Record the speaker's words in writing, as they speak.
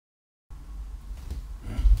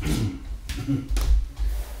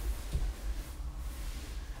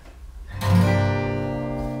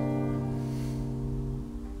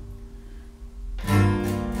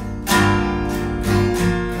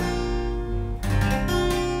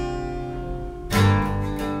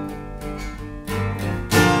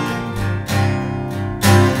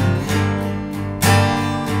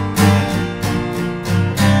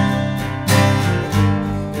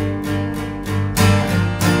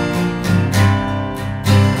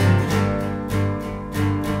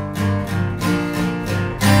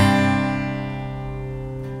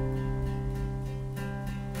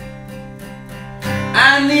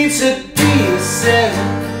I need to be yourself.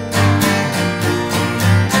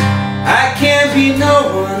 I can't be no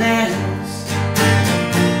one else.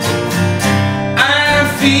 I'm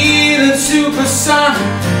feeling supersonic.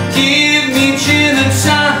 Give me gin and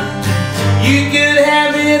tonic. You could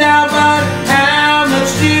have it all, but how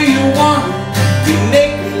much do you want? You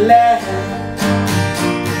make me laugh.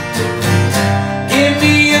 Give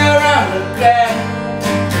me your autograph.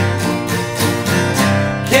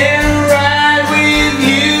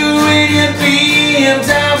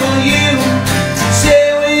 Stay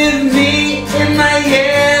with me in my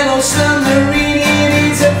yellow submarine. You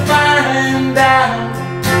need to find out,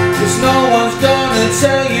 'cause no one's gonna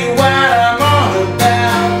tell you what I'm all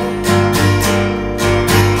about.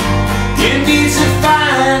 You need to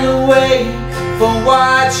find a way for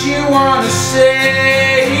what you wanna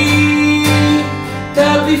say.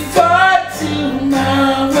 But before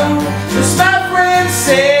tomorrow, 'cause my friend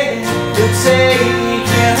said he'll take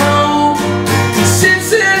you home. He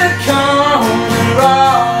sits in a corner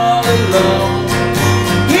all alone.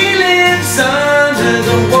 He lives under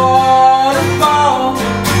the waterfall.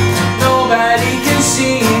 Nobody can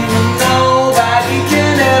see him, nobody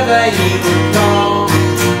can ever even know.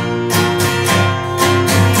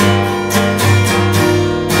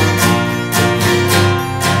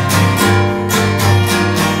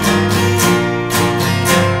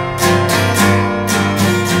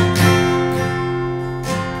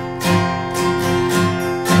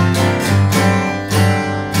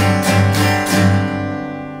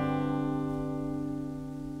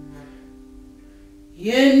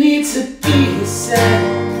 You need to be yourself.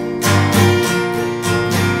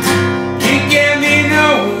 You get me no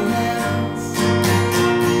one else.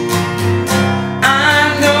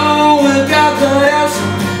 I know a girl called Elsa.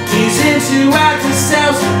 He's into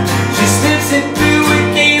Alka-Seltzer. She slips it through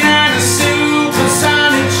again on a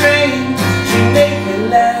supersonic train. She make me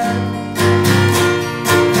laugh.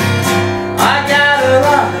 I got her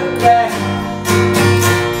autograph,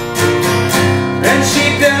 and she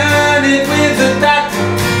done it with the doctor.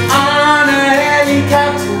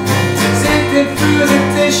 Through the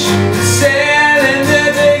dishes, selling the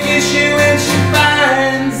big issue, and she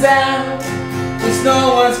finds out 'cause no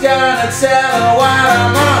one's gonna tell her what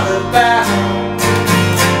I'm all about.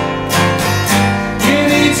 You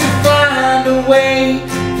need to find a way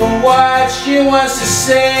for what she wants to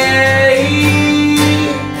say.